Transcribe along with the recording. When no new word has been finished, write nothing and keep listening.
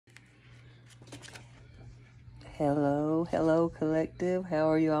Hello, hello, collective. How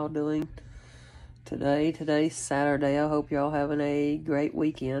are you all doing today? Today's Saturday. I hope you're all having a great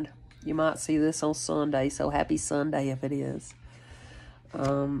weekend. You might see this on Sunday, so happy Sunday if it is.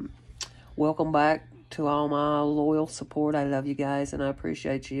 Welcome back to all my loyal support. I love you guys, and I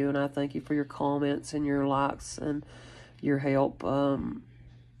appreciate you, and I thank you for your comments and your likes and your help.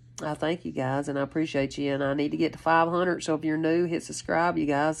 I thank you guys, and I appreciate you, and I need to get to 500, so if you're new, hit subscribe, you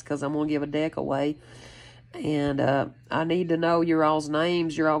guys, because I'm going to give a deck away. And I need to know your all's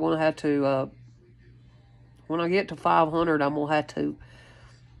names. You're all going to have to, when I get to 500, I'm going to have to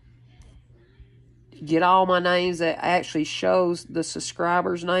get all my names that actually shows the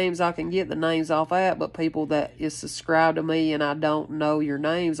subscribers' names. I can get the names off that, but people that is subscribed to me and I don't know your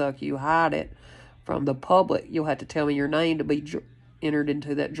names, like you hide it from the public, you'll have to tell me your name to be entered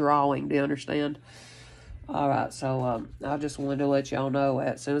into that drawing. Do you understand? All right, so I just wanted to let y'all know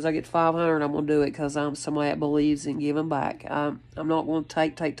that as soon as I get to 500, I'm going to do it because I'm somebody that believes in giving back. I'm not going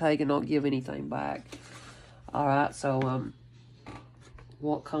to take, and not give anything back. All right, so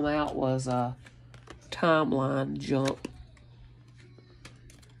what come out was a timeline jump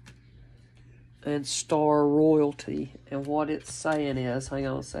and star royalty. And what it's saying is, hang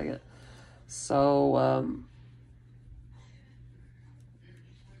on a second. So,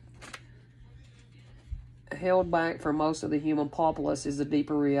 held back for most of the human populace is the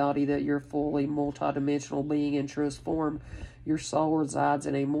deeper reality that you're fully multidimensional being in truest form. Your soul resides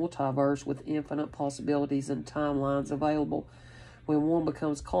in a multiverse with infinite possibilities and timelines available. When one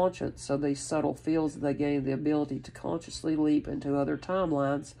becomes conscious of these subtle fields, they gain the ability to consciously leap into other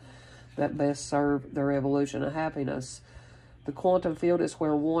timelines that best serve their evolution and happiness. The quantum field is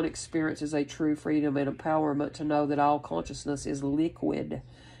where one experiences a true freedom and empowerment to know that all consciousness is liquid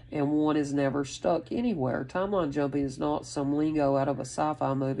and one is never stuck anywhere. Timeline jumping is not some lingo out of a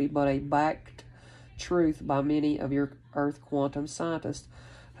sci-fi movie, but a backed truth by many of your Earth quantum scientists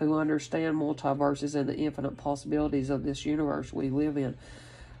who understand multiverses and the infinite possibilities of this universe we live in.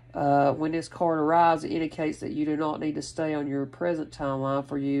 When this card arrives, it indicates that you do not need to stay on your present timeline,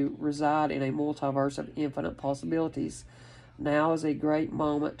 for you reside in a multiverse of infinite possibilities. Now is a great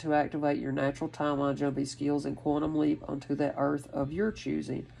moment to activate your natural timeline jumping skills and quantum leap onto that Earth of your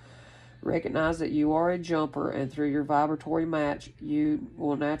choosing. Recognize that you are a jumper, and through your vibratory match, you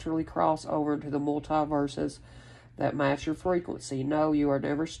will naturally cross over into the multiverses that match your frequency. Know you are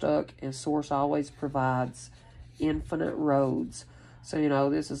never stuck, and Source always provides infinite roads. So, you know,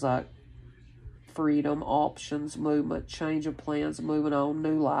 this is like freedom, options, movement, change of plans, moving on,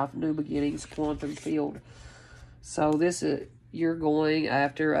 new life, new beginnings, quantum field. So this is, you're going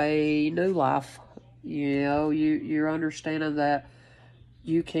after a new life. You know, you're understanding that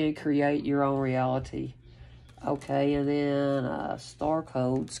you can create your own reality. Okay, and then star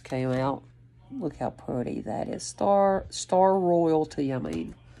codes came out. Look how pretty that is. Star royalty, I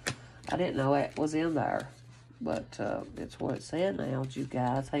mean. I didn't know it was in there. But it's what it said now, you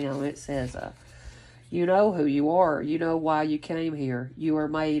guys. Hang on, it says, you know who you are. You know why you came here. You are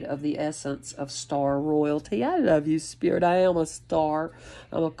made of the essence of star royalty. I love you, Spirit. I am a star.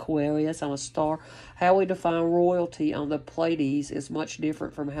 I'm Aquarius. I'm a star. How we define royalty on the Pleiades is much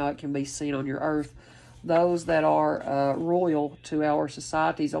different from how it can be seen on your Earth. Those that are royal to our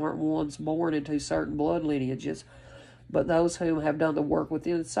societies aren't ones born into certain blood lineages, but those whom have done the work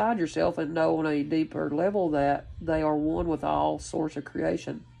within inside yourself and know on a deeper level that they are one with all source of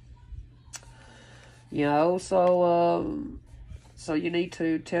creation. You know, so you need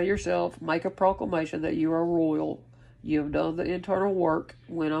to tell yourself, make a proclamation that you are royal. You have done the internal work,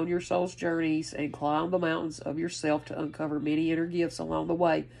 went on your soul's journeys, and climbed the mountains of yourself to uncover many inner gifts along the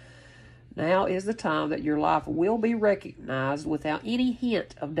way. Now is the time that your life will be recognized without any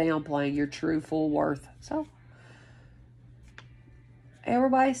hint of downplaying your true full worth. So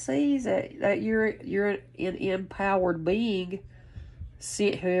everybody sees that you're an empowered being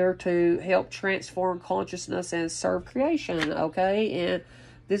sent here to help transform consciousness and serve creation, okay? And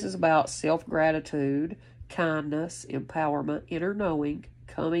this is about self-gratitude, kindness, empowerment, inner knowing,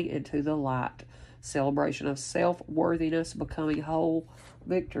 coming into the light, celebration of self-worthiness, becoming whole,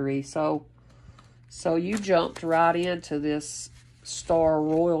 victory. So you jumped right into this star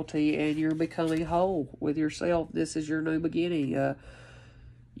royalty and you're becoming whole with yourself. This is your new beginning.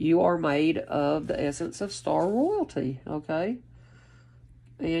 You are made of the essence of star royalty, okay?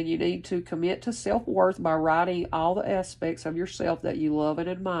 And you need to commit to self-worth by writing all the aspects of yourself that you love and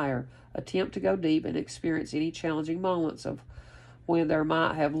admire. Attempt to go deep and experience any challenging moments of when there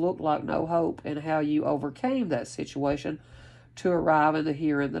might have looked like no hope and how you overcame that situation to arrive in the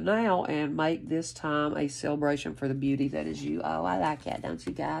here and the now and make this time a celebration for the beauty that is you. Oh, I like that, don't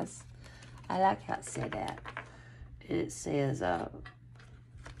you guys? I like how it said that. it says,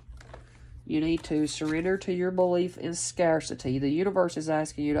 you need to surrender to your belief in scarcity. The universe is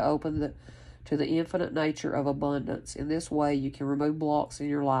asking you to open to the infinite nature of abundance. In this way, you can remove blocks in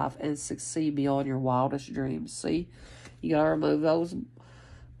your life and succeed beyond your wildest dreams. See, you got to remove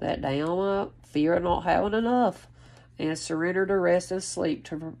that damn fear of not having enough, and surrender to rest and sleep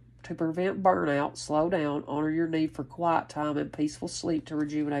to prevent burnout. Slow down. Honor your need for quiet time and peaceful sleep to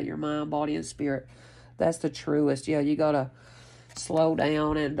rejuvenate your mind, body, and spirit. That's the truest. Yeah, you got to slow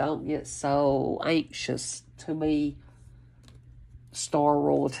down and don't get so anxious to be star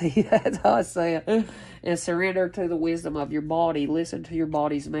royalty. That's how I say it. And surrender to the wisdom of your body. Listen to your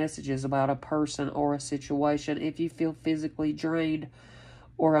body's messages about a person or a situation. If you feel physically drained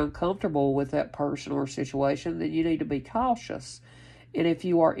or uncomfortable with that person or situation, then you need to be cautious. And if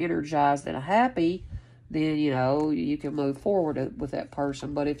you are energized and happy, then, you know, you can move forward with that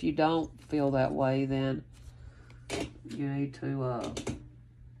person. But if you don't feel that way, then you need to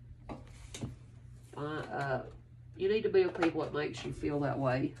you need to be with people that makes you feel that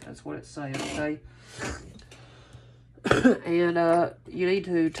way. That's what it's saying, okay? And you need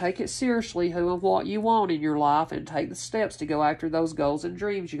to take it seriously, who and what you want in your life, and take the steps to go after those goals and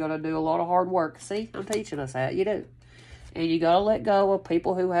dreams. You got to do a lot of hard work. See, I'm teaching us that. You do. And you got to let go of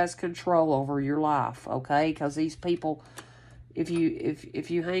people who has control over your life, okay? Because these people, if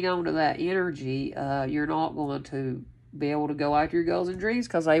you hang on to that energy, you're not going to be able to go after your goals and dreams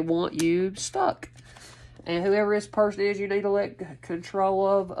because they want you stuck. And whoever this person is, you need to let control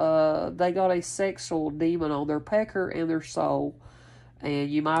of. They got a sexual demon on their pecker and their soul. And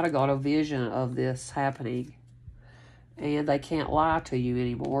you might have got a vision of this happening. And they can't lie to you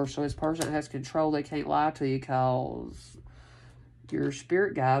anymore. So this person that has control, they can't lie to you because your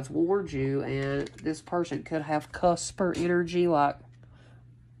spirit guides warned you. And this person could have cusper energy, like,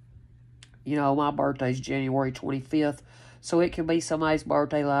 you know, my birthday's January 25th. So it could be somebody's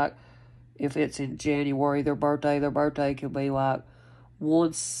birthday, like, if it's in January, their birthday could be like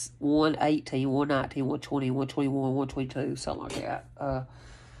 118, 119, 120, 121, 122, something like that.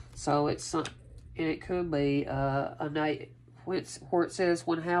 So it's and it could be a night where it says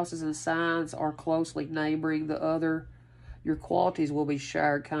when houses and signs are closely neighboring the other, your qualities will be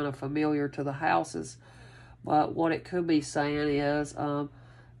shared, kind of familiar to the houses. But what it could be saying is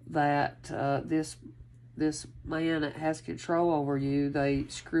that this man that has control over you, they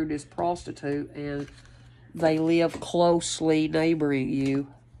screwed this prostitute and they live closely neighboring you.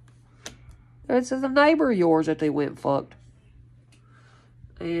 It's a neighbor of yours that they went and fucked.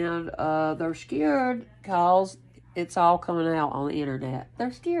 And they're scared because it's all coming out on the internet.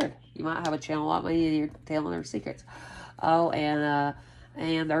 They're scared. You might have a channel like me and you're telling their secrets. Oh, and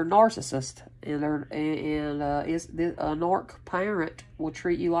they're narcissists. And a narc parent will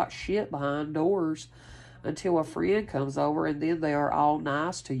treat you like shit behind doors until a friend comes over, and then they are all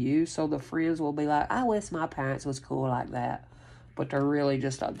nice to you. So the friends will be like, I wish my parents was cool like that. But they're really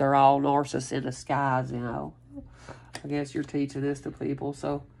just, they're all narcissists in disguise, you know. I guess you're teaching this to people.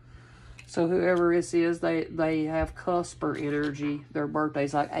 So whoever this is, they have cusper energy. Their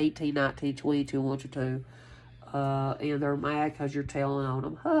birthday's like 18, 19, 22, 1 or 2. And they're mad because you're telling on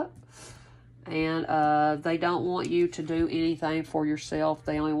them. Huh? And they don't want you to do anything for yourself.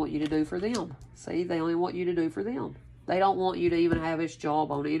 They only want you to do for them. See, they only want you to do for them. They don't want you to even have this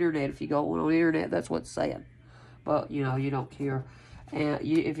job on the internet. If you go on the internet, that's what's said. But, you know, you don't care. And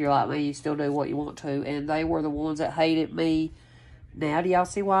if you're like me, you still do what you want to. And they were the ones that hated me. Now, do y'all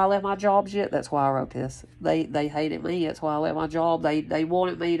see why I left my jobs yet? That's why I wrote this. They hated me. That's why I left my job. They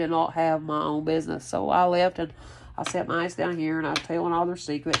wanted me to not have my own business. So I left, and I sat my ass down here, and I was telling all their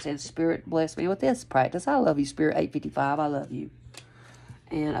secrets, and Spirit blessed me with this practice. I love you, Spirit 855. I love you.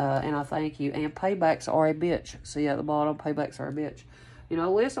 And I thank you. And paybacks are a bitch. See at the bottom, paybacks are a bitch. You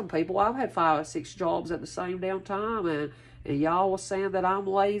know, listen, people, I've had 5 or 6 jobs at the same damn time, and y'all was saying that I'm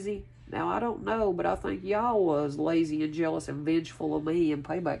lazy. Now, I don't know, but I think y'all was lazy and jealous and vengeful of me, and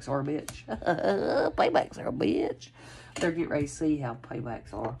paybacks are a bitch. Paybacks are a bitch. They're getting ready to see how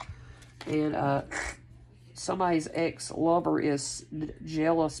paybacks are. And somebody's ex-lover is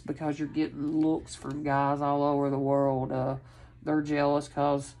jealous because you're getting looks from guys all over the world. They're jealous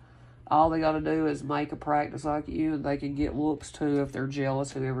because all they got to do is make a practice like you, and they can get looks too if they're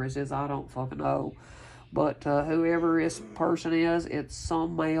jealous, whoever it is. I don't fucking know. But whoever this person is, it's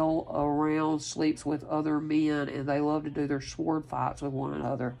some male around, sleeps with other men, and they love to do their sword fights with one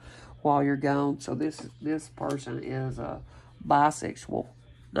another while you're gone. So this person is bisexual.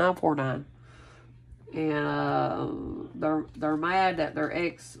 949. And they're mad that their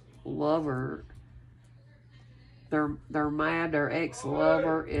ex-lover... They're mad their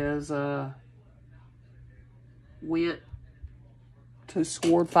ex-lover is went to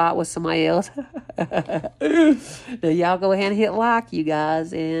sword fight with somebody else. Now, y'all go ahead and hit like, you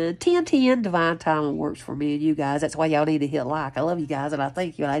guys. And 1010 divine timing works for me and you guys. That's why y'all need to hit like. I love you guys, and I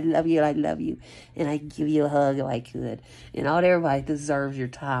thank you, and I love you, and I love you. And I give you a hug if I could. And not everybody deserves your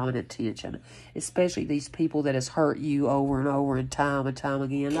time and attention, especially these people that has hurt you over and over and time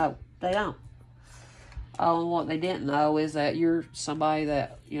again. No, they don't. Oh, and what they didn't know is that you're somebody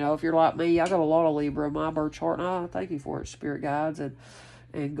that, you know, if you're like me, I got a lot of Libra in my birth chart, and I thank you for it, spirit guides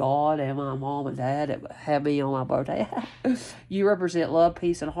and God and my mom and dad that had me on my birthday. You represent love,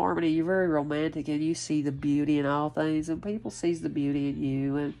 peace, and harmony. You're very romantic, and you see the beauty in all things, and people sees the beauty in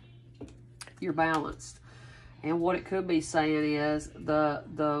you, and you're balanced. And what it could be saying is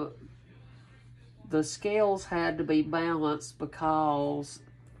the scales had to be balanced because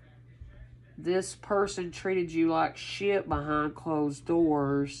this person treated you like shit behind closed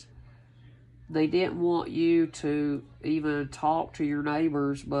doors. They didn't want you to even talk to your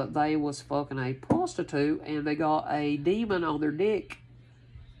neighbors, but they was fucking a prostitute, and they got a demon on their dick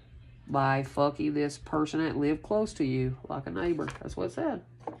by fucking this person that lived close to you, like a neighbor. That's what it said.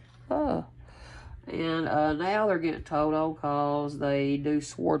 Oh. And now they're getting told on because they do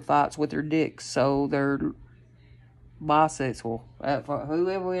sword fights with their dicks, so they're bisexual. For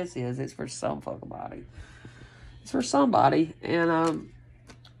whoever this is, it's for some fucking body. It's for somebody. And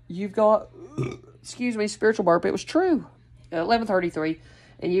you've got, excuse me, spiritual burp. It was true. 11:33.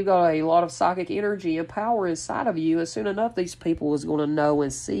 And you got a lot of psychic energy and power inside of you. And soon enough, these people is going to know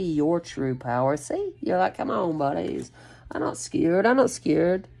and see your true power. See? You're like, come on, buddies. I'm not scared. I'm not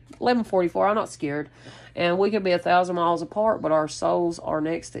scared. 11:44. I'm not scared. And we can be 1,000 miles apart, but our souls are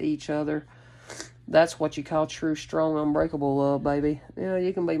next to each other. That's what you call true, strong, unbreakable love, baby. Yeah,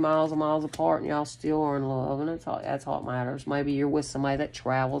 you can be miles and miles apart, and y'all still are in love, and that's all it matters. Maybe you're with somebody that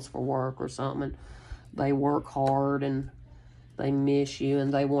travels for work or something, and they work hard, and they miss you,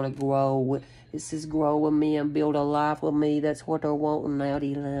 and they want to grow. This is grow with me and build a life with me. That's what they're wanting now. Do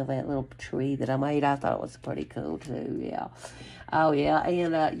you love that little tree that I made? I thought it was pretty cool, too, yeah. Oh, yeah,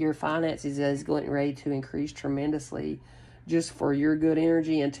 and your finances is getting ready to increase tremendously, just for your good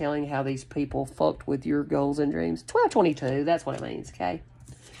energy and telling how these people fucked with your goals and dreams. 12:22, that's what it means, okay?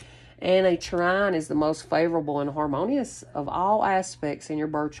 And a trine is the most favorable and harmonious of all aspects in your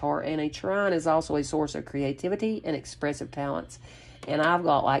birth chart. And a trine is also a source of creativity and expressive talents. And I've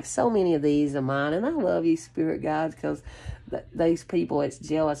got like so many of these in mine. And I love you, spirit guides, because these people, it's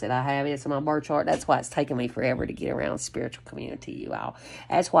jealous that I have this in my birth chart. That's why it's taken me forever to get around spiritual community, you all.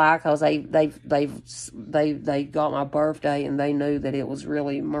 That's why, because they got my birthday and they knew that it was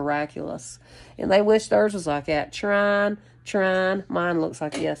really miraculous. And they wish theirs was like that. Trine. Mine looks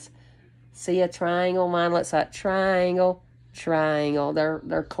like this. See a triangle? Mine looks like triangle.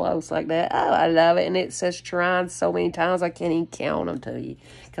 They're close like that. Oh, I love it. And it says trine so many times I can't even count them to you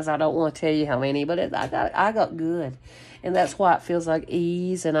because I don't want to tell you how many, but I got good. And that's why it feels like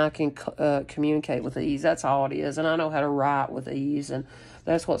ease, and I can communicate with ease. That's all it is. And I know how to write with ease, and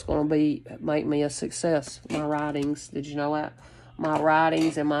that's what's going to make me a success. My writings, did you know that? My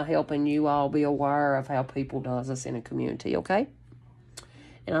writings and my helping you all be aware of how people does this in a community, okay?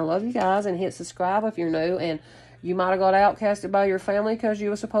 And I love you guys, and hit subscribe if you're new. And you might have got outcasted by your family because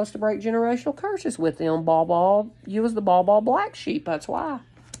you were supposed to break generational curses with them. You was the ball black sheep. That's why.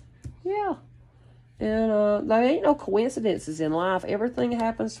 Yeah. And there ain't no coincidences in life. Everything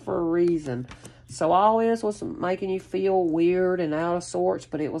happens for a reason. So all this was making you feel weird and out of sorts,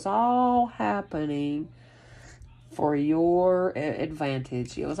 but it was all happening for your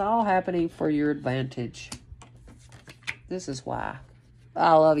advantage. It was all happening for your advantage. This is why.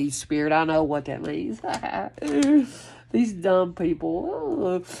 I love you, spirit. I know what that means. These dumb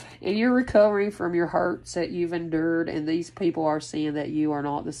people. And you're recovering from your hurts that you've endured, and these people are seeing that you are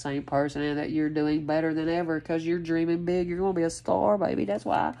not the same person and that you're doing better than ever because you're dreaming big. You're going to be a star, baby. That's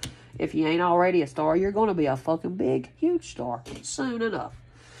why. If you ain't already a star, you're going to be a fucking big, huge star soon enough.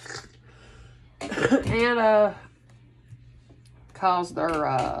 And, because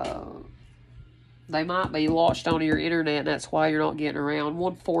they might be launched onto your internet, and that's why you're not getting around.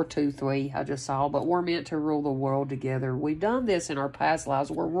 1423, I just saw. But we're meant to rule the world together. We've done this in our past lives.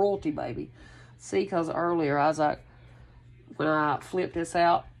 We're royalty, baby. See, because earlier I was like, when I flipped this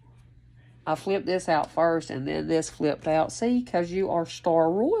out, I flipped this out first, and then this flipped out. See, because you are star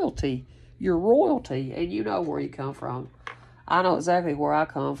royalty. You're royalty, and you know where you come from. I know exactly where I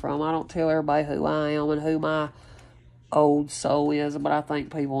come from. I don't tell everybody who I am and who my old soul is, but I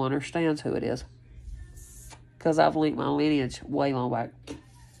think people understands who it is. Because I've linked my lineage way long back.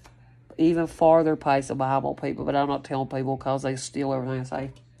 Even farther past the Bible, people. But I'm not telling people because they steal everything I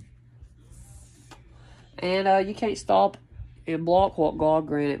say. And you can't stop and block what God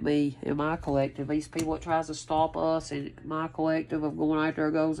granted me in my collective. These people that tries to stop us in my collective of going after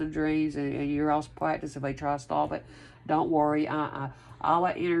our goals and dreams, and you're also practice if they try to stop it, don't worry. All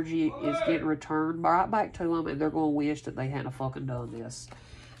that energy is getting returned right back to them, and they're going to wish that they hadn't fucking done this.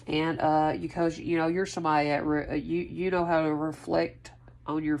 And because, you know, you're somebody that you know how to reflect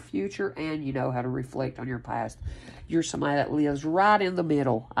on your future, and you know how to reflect on your past. You're somebody that lives right in the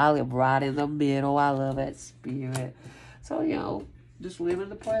middle. I live right in the middle. I love that spirit. So, you know, just live in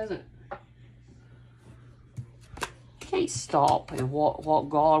the present. Can't stop in what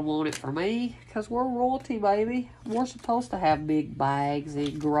God wanted for me, because we're royalty, baby. We're supposed to have big bags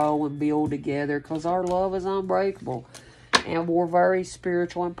and grow and build together, because our love is unbreakable, and we're very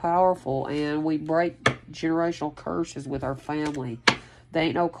spiritual and powerful, and we break generational curses with our family. There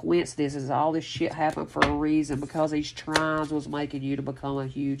ain't no coincidences. All this shit happened for a reason, because these trines was making you to become a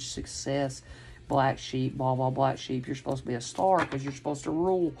huge success. Black sheep, blah, blah, black sheep. You're supposed to be a star, because you're supposed to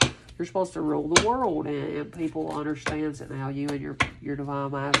rule. You're supposed to rule the world, and people understands it now. You and your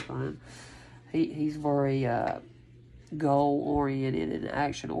divine masculine. He's very goal-oriented and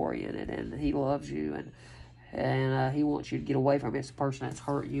action-oriented, and he loves you, and he wants you to get away from this person that's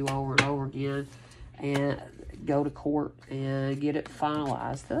hurt you over and over again, and go to court and get it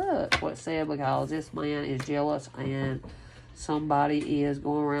finalized. That's what it said, because this man is jealous, and somebody is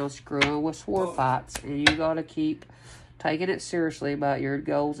going around screwing with sword fights, and you got to keep taking it seriously about your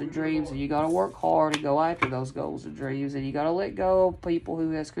goals and dreams, and you got to work hard and go after those goals and dreams, and you got to let go of people who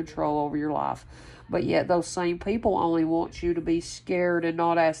has control over your life. But yet those same people only want you to be scared and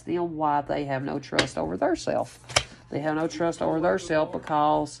not ask them why they have no trust over their self. They have no trust over their self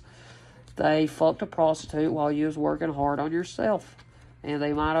because they fucked a prostitute while you was working hard on yourself. And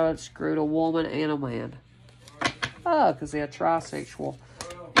they might have screwed a woman and a man. Oh, because they're trisexual.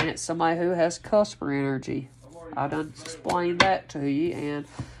 And it's somebody who has customer energy. I done explained that to you, and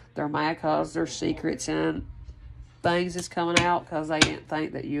they're mad because their secrets and things is coming out because they didn't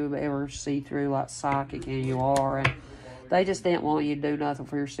think that you would ever see through like psychic, and you are, and they just didn't want you to do nothing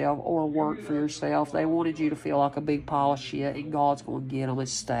for yourself or work for yourself. They wanted you to feel like a big pile of shit, and God's going to get them and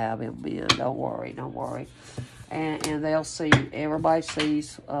stab him, man. Don't worry, don't worry. And they'll see, everybody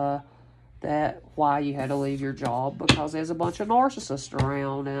sees that why you had to leave your job, because there's a bunch of narcissists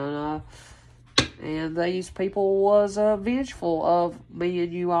around, and these people was vengeful of me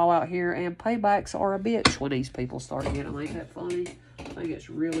and you all out here, and paybacks are a bitch when these people start getting them. Ain't that funny? I think it's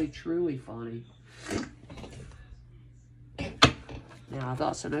really, truly funny. Now, I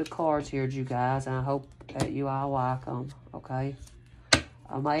got some new cards here, you guys, and I hope that you all like them, okay?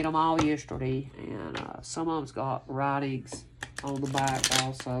 I made them all yesterday, and some of them's got writings on the back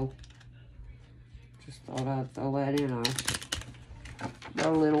also. Just thought I'd throw that in there.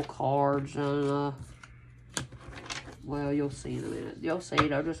 They're little cards, and well, you'll see in a minute. You'll see,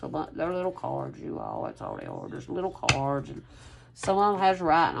 they're just they're little cards, you all. That's all they are. Just little cards, and some of them has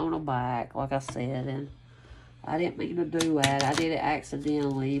writing on the back, like I said, and I didn't mean to do that. I did it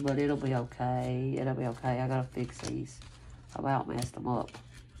accidentally, but it'll be okay. It'll be okay. I gotta fix these. I about messed them up.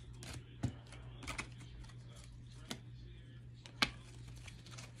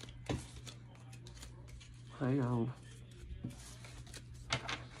 Hang on.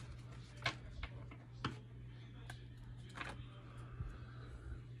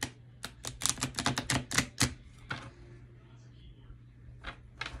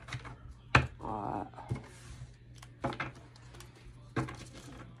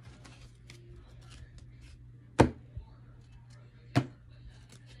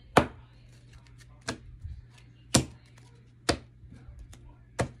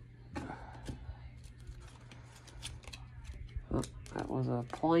 That was a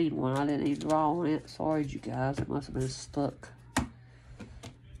plain one. I didn't even draw on it. Sorry, you guys. It must have been stuck.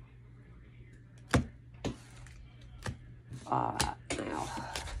 Alright, now.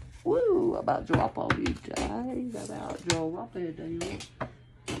 Woo! About drop on you guys. About drop it down.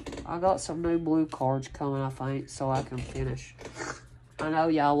 I got some new blue cards coming, I think, so I can finish. I know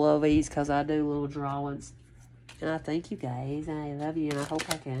y'all love these because I do little drawings. And I thank you guys. I love you, and I hope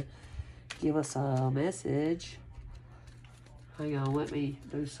I can give us a message. Hang on, let me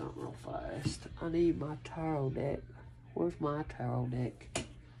do something real fast. I need my tarot deck. Where's my tarot deck?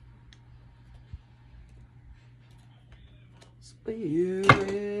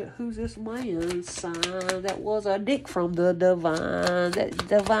 Spirit, who's this man? Sign that was a dick from the divine. That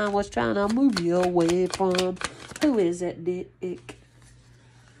divine was trying to move you away from. Who is that dick?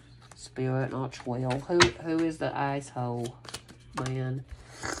 Spirit, not 12. Who is the asshole, man?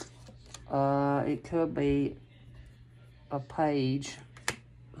 It could be a page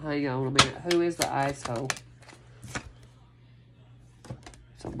Hang on a minute. Who is the asshole?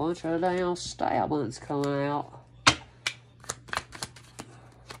 It's a bunch of damn stabbings coming out.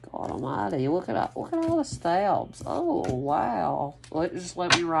 God almighty. Look at all the stabs. Oh, wow. Just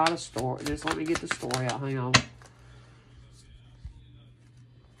let me write a story. Just let me get the story out. Hang on.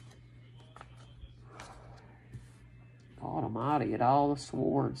 God almighty. At all the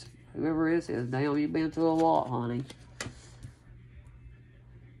swords. Whoever this is, damn, you've been through a lot, honey.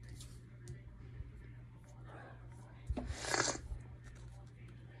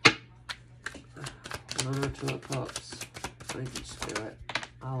 One or two of cups. Thank you, Spirit.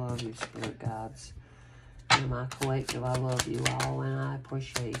 I love you, Spirit guides. In my collective, I love you all, and I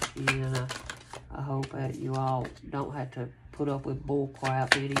appreciate you, and I hope that you all don't have to put up with bull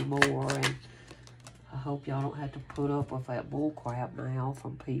crap anymore, and I hope y'all don't have to put up with that bull crap now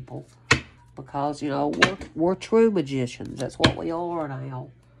from people, because, you know, we're true magicians. That's what we are now.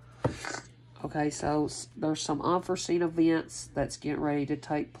 Okay, so there's some unforeseen events that's getting ready to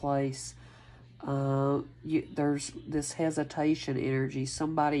take place. There's this hesitation energy.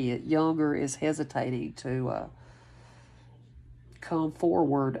 Somebody younger is hesitating to come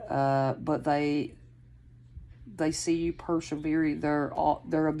forward, but they see you persevering.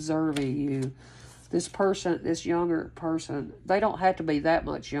 They're observing you. This person, this younger person, they don't have to be that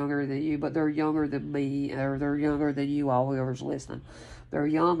much younger than you, but they're younger than me, or they're younger than you all, whoever's listening. They're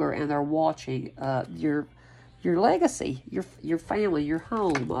younger, and they're watching your legacy, your family, your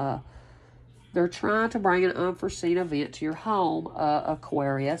home. They're trying to bring an unforeseen event to your home,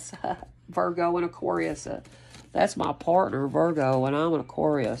 Aquarius. Virgo and Aquarius. That's my partner, Virgo, and I'm an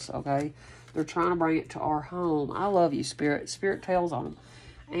Aquarius, okay? They're trying to bring it to our home. I love you, Spirit. Spirit tells on them.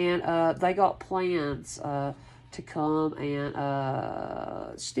 And they got plans to come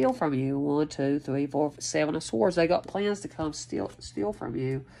and steal from you. 1, 2, 3, 4, 7 of swords. They got plans to come steal from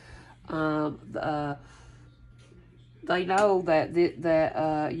you. They know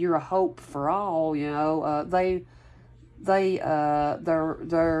that you're a hope for all. You know, they're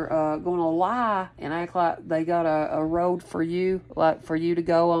gonna lie and act like they got a road for you, like for you to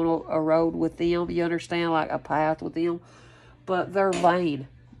go on a road with them. You understand, like a path with them. But they're vain.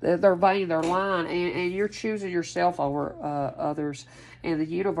 They're vain. They're lying, and you're choosing yourself over others. And the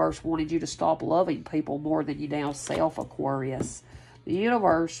universe wanted you to stop loving people more than you now self, Aquarius. The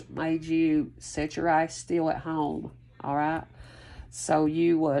universe made you set your eyes still at home. All right, so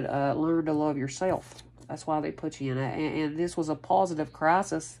you would learn to love yourself. That's why they put you in it. And this was a positive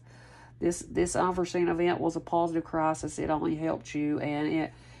crisis. This unforeseen event was a positive crisis. It only helped you, and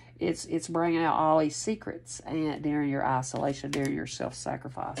it's bringing out all these secrets and during your isolation, during your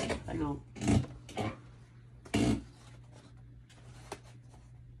self-sacrifice. Hang on.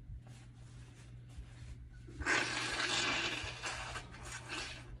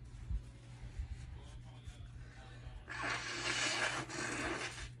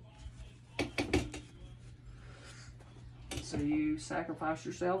 So you sacrifice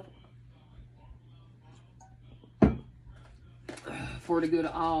yourself for the good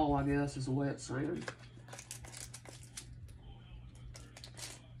of all, I guess, is the way it's saying.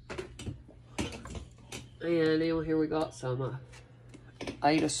 And then here we got some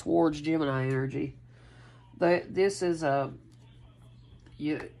Eight of Swords Gemini energy. This is they're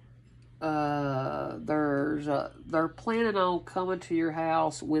planning on coming to your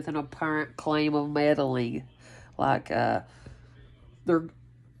house with an apparent claim of meddling, like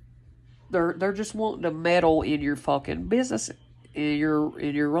they're just wanting to meddle in your fucking business, in your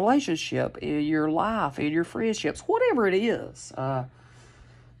relationship, in your life, in your friendships, whatever it is.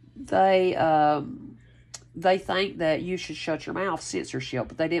 They think that you should shut your mouth, censorship,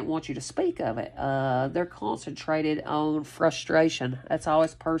 but they didn't want you to speak of it. They're concentrated on frustration. That's all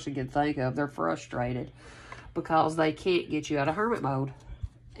this person can think of. They're frustrated because they can't get you out of hermit mode,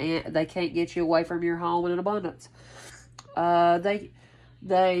 and they can't get you away from your home in abundance.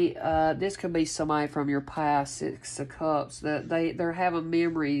 This could be somebody from your past, Six of Cups. That they're having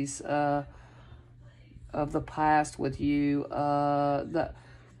memories of the past with you. That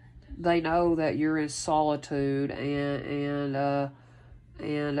they know that you're in solitude, and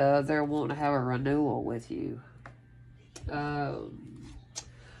they're wanting to have a renewal with you.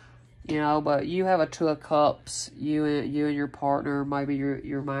 You know, but you have a Two of Cups. You and your partner, maybe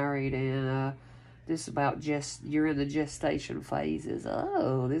you're married, and this is about you're in the gestation phases.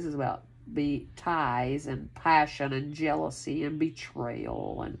 Oh, this is about ties and passion and jealousy and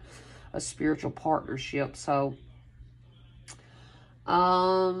betrayal and a spiritual partnership. So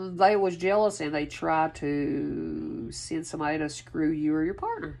they was jealous, and they tried to send somebody to screw you or your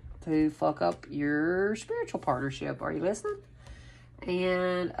partner, to fuck up your spiritual partnership. Are you listening?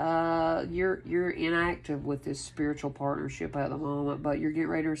 And you're inactive with this spiritual partnership at the moment, but you're getting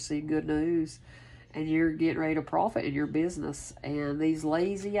ready to receive good news, and you're getting ready to profit in your business. And these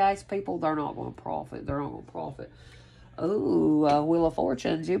lazy ass people, they're not going to profit. They're not going to profit. Oh, Wheel of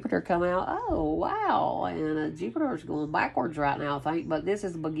Fortune, Jupiter come out. Oh, wow. And Jupiter's going backwards right now, I think. But this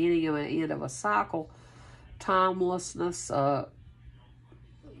is the beginning of an end of a cycle. Timelessness.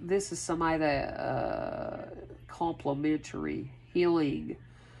 This is somebody that complementary healing.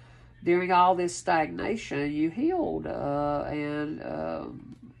 During all this stagnation, you healed.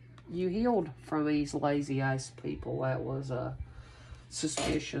 You healed from these lazy ass people that was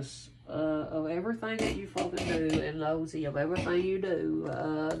suspicious of everything that you fucking do and nosy of everything you do.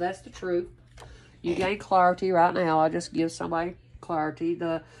 That's the truth. You gain clarity right now. I just give somebody clarity.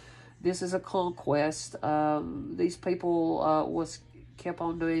 This is a conquest. These people kept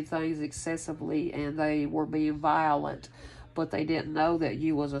on doing things excessively, and they were being violent, but they didn't know that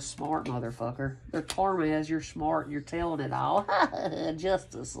you was a smart motherfucker. Their karma is you're smart and you're telling it all.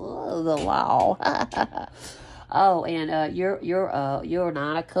 Justice, the law. Oh, and your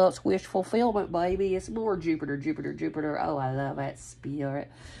 9 of Cups wish fulfillment, baby. It's more Jupiter, Jupiter, Jupiter. Oh, I love that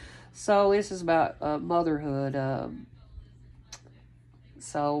spirit. So this is about motherhood.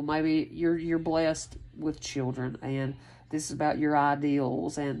 So maybe you're blessed with children, and this is about your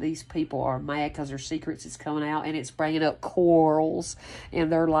ideals, and these people are mad because their secrets is coming out, and it's bringing up quarrels in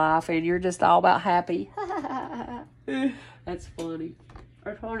their life, and you're just all about happy. That's funny.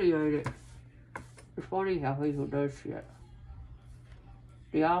 That's funny, ain't it? It's funny how people do shit.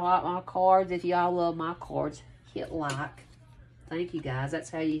 Do y'all like my cards? If y'all love my cards, hit like. Thank you, guys. That's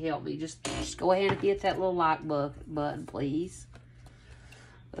how you help me. Just go ahead and hit that little like button, please.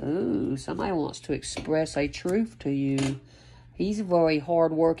 Ooh, somebody wants to express a truth to you. He's very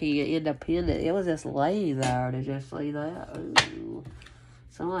hardworking and independent. It was just laying there to just see that. Ooh,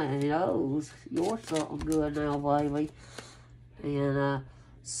 somebody knows you're something good now, baby. And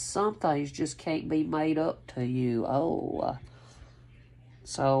some things just can't be made up to you.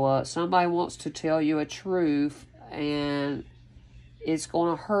 So somebody wants to tell you a truth, and it's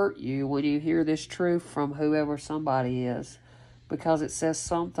going to hurt you when you hear this truth from whoever somebody is, because it says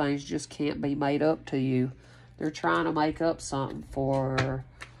some things just can't be made up to you. They're trying to make up something for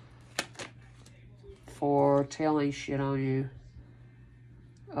telling shit on you.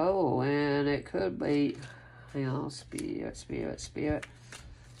 Oh, and it could be, hang on, spirit.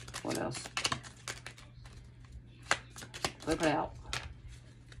 What else? Flip it out.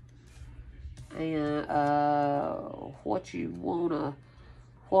 And what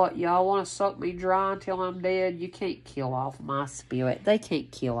y'all wanna suck me dry until I'm dead? You can't kill off my spirit. They can't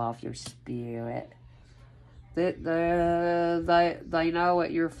kill off your spirit. They know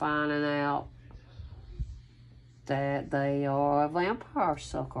what you're finding out, that they are a vampire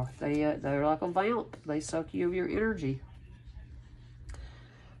sucker. They're like a vamp. They suck you of your energy.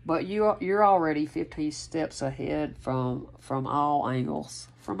 But you're already 15 steps ahead from all angles.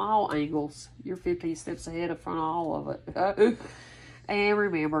 From all angles, you're 15 steps ahead from all of it. And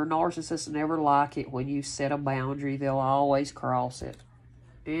remember, narcissists never like it when you set a boundary. They'll always cross it.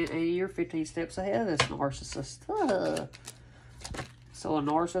 And you're 15 steps ahead of this narcissist. So a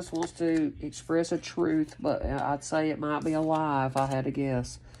narcissist wants to express a truth, but I'd say it might be a lie if I had to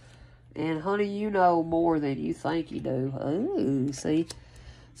guess. And honey, you know more than you think you do. Ooh, see,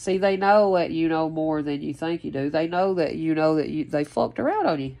 they know that you know more than you think you do. They know that they fucked around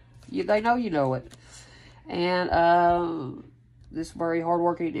on you. They know you know it. And this very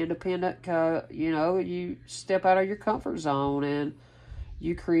hardworking, independent, you step out of your comfort zone and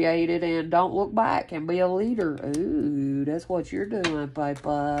you create it, and don't look back and be a leader. Ooh, that's what you're doing,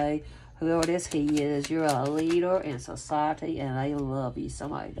 baby. Whoever this he is, you're a leader in society, and they love you.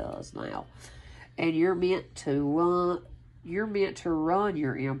 Somebody does now. And you're meant to run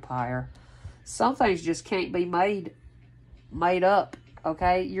your empire. Some things just can't be made up,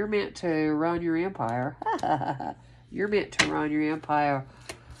 okay? You're meant to run your empire. You're meant to run your empire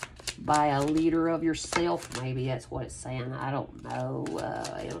by a leader of yourself, maybe that's what it's saying. I don't know.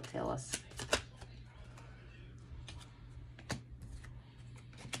 It'll tell us.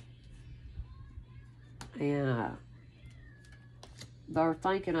 And they're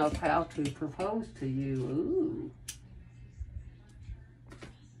thinking of how to propose to you. Ooh.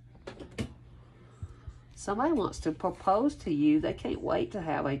 Somebody wants to propose to you. They can't wait to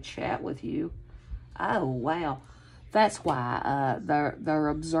have a chat with you. Oh, wow. That's why they're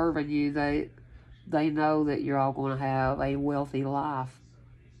observing you. They know that you're all going to have a wealthy life,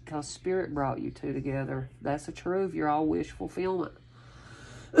 because Spirit brought you two together. That's the truth. You're all wish fulfillment.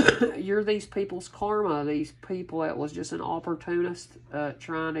 You're these people's karma. These people that was just an opportunist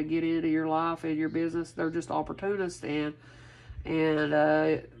trying to get into your life and your business. They're just opportunists, and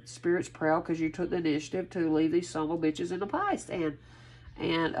Spirit's proud because you took the initiative to leave these son of bitches in the past and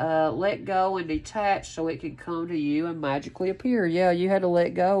let go and detach so it can come to you and magically appear. Yeah, you had to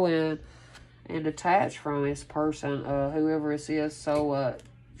let go and detach from this person, whoever this is, so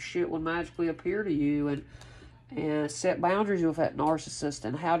shit would magically appear to you, and set boundaries with that narcissist.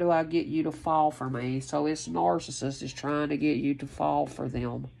 And how do I get you to fall for me? So this narcissist is trying to get you to fall for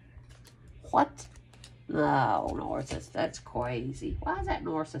them. What? No, narcissist, that's crazy. Why is that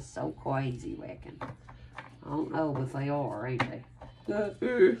narcissist so crazy, reckon? I don't know, but they are, ain't they?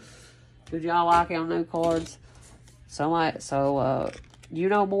 Did y'all like them new cards? So you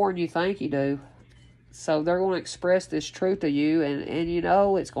know more than you think you do. So they're going to express this truth to you, and you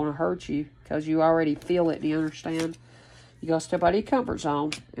know it's going to hurt you because you already feel it. Do you understand? You got to step out of your comfort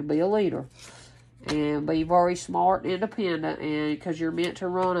zone and be a leader. And be very smart and independent, and because you're meant to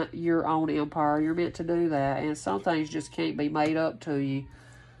run your own empire. You're meant to do that. And some things just can't be made up to you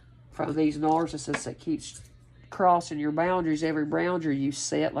from these narcissists that keeps crossing your boundaries. Every boundary you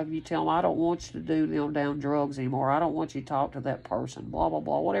set, like you tell them, I don't want you to do them down drugs anymore. I don't want you to talk to that person, blah, blah,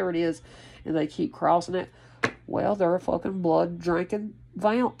 blah, whatever it is, and they keep crossing it. Well, they're a fucking blood-drinking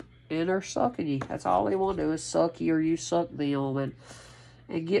vamp, and they're sucking you. That's all they want to do is suck you, or you suck them,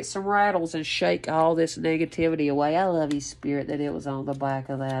 and get some rattles and shake all this negativity away. I love you, Spirit, that it was on the back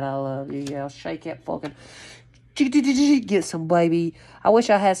of that. I love you. Yeah, shake that fucking... Get some, baby. I wish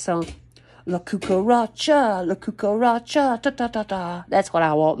I had some... La cucaracha, ta-ta-ta-ta. That's what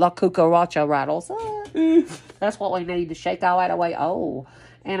I want, la cucaracha rattles. That's what we need to shake all that away. Oh,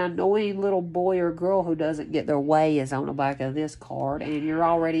 an annoying little boy or girl who doesn't get their way is on the back of this card, and you're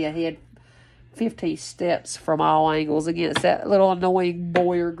already ahead 50 steps from all angles against that little annoying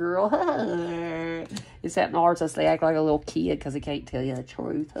boy or girl. It's that narcissist. They act like a little kid because they can't tell you the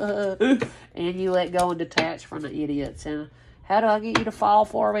truth. And you let go and detach from the idiots. And how do I get you to fall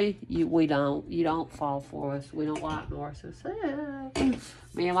for me? We don't. You don't fall for us. We don't like narcissists.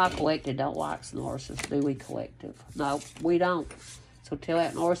 Me and my collective don't like narcissists, do we, collective? No, we don't. So tell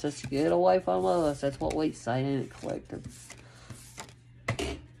that narcissist, get away from us. That's what we say in it, collective.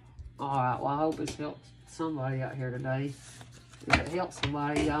 Alright, well, I hope it's helped somebody out here today. If it helps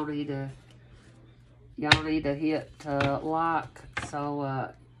somebody, y'all need to hit like, so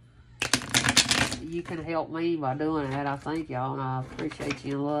you can help me by doing that. I thank y'all, and I appreciate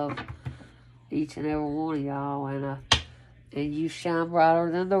you and love each and every one of y'all, and you shine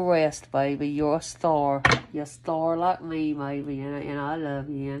brighter than the rest, baby. You're a star. You're a star like me, baby, and I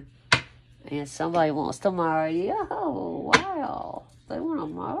love you. And somebody wants to marry you. Oh, wow. They want to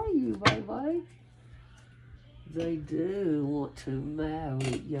marry you, baby. They do want to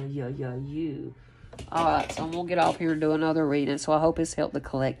marry you. Alright, so I'm going to get off here and do another reading. So I hope it's helped the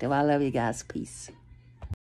collective. I love you guys. Peace.